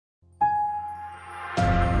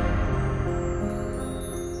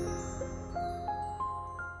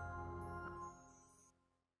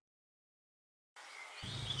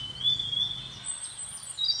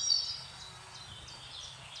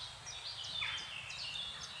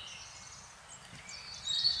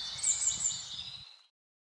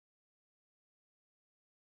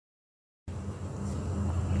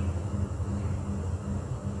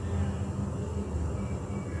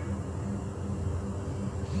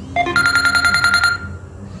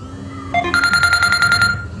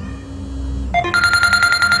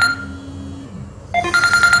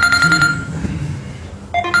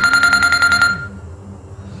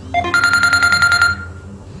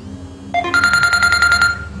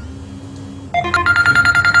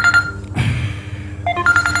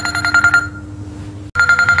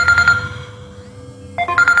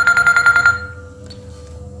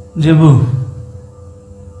जेबू।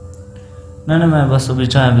 नहीं, मैं बस अभी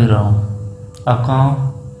चाय पी रहा हूँ। आप कहाँ हो?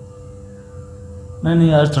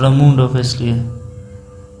 नहीं, आज थोड़ा मूड ऑफ है इसलिए।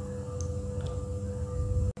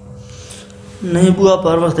 नहीं बुआ, आप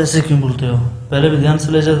हर वक्त ऐसे क्यों बोलते हो? पहले भी ध्यान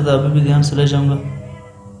से ले जाता था, अभी भी ध्यान से ले जाऊंगा।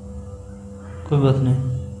 कोई बात नहीं,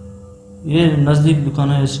 ये नज़दीक दुकान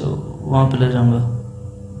है, इसे वहाँ पे ले जाऊंगा।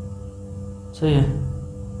 सही है,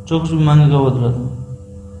 जो कुछ भी मांगेगा वो दिला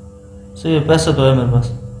दूँगा। सही है, पैसा तो है मेरे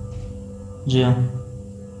पास। जी हाँ,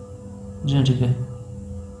 जी हाँ, ठीक है।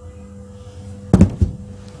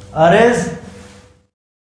 आरेज,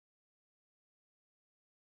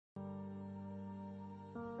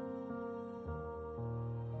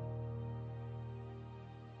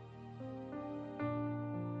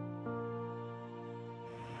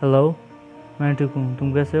 हेलो। मैं ठीक हूँ,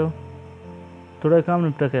 तुम कैसे हो? थोड़ा काम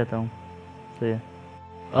निपटा के आता हूँ। सही है।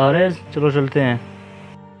 आरेज, चलो चलते हैं।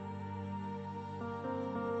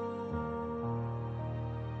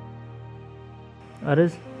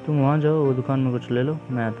 आरेज, तुम वहाँ जाओ, वो दुकान में कुछ ले लो,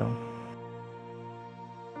 मैं आता हूँ।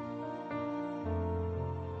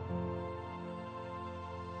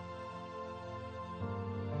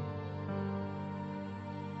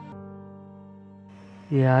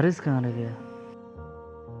 ये आरिस कहाँ रह गया?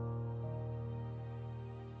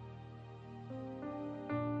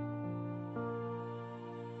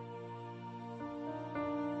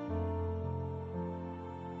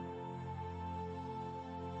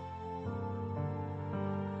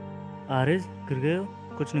 आरिस, गिर गए हो?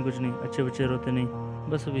 कुछ नहीं, अच्छे बच्चे रोते नहीं।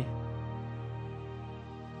 बस अभी।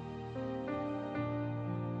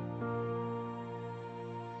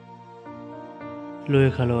 लो ये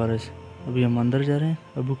खा लो आरिस। अभी हम अंदर जा रहे हैं,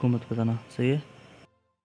 अबू को मत बताना, सही है?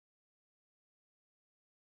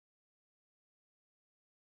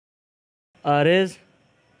 आरिस,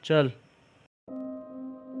 चल।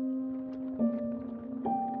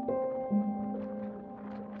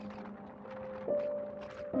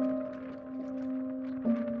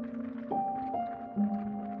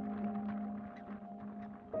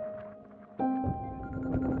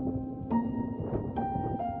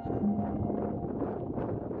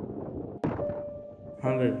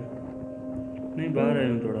 हाँ बेबी। नहीं, बाहर आया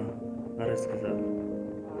हूँ थोड़ा, आरिस के साथ।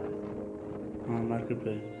 हाँ, मार्केट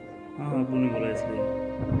पे। हाँ, अबू ने बोला इसलिए।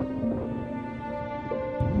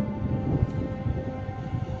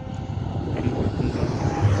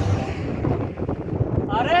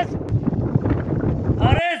 आरिस,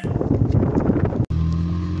 आरिस,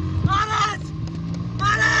 आरिस,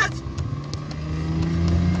 आरिस।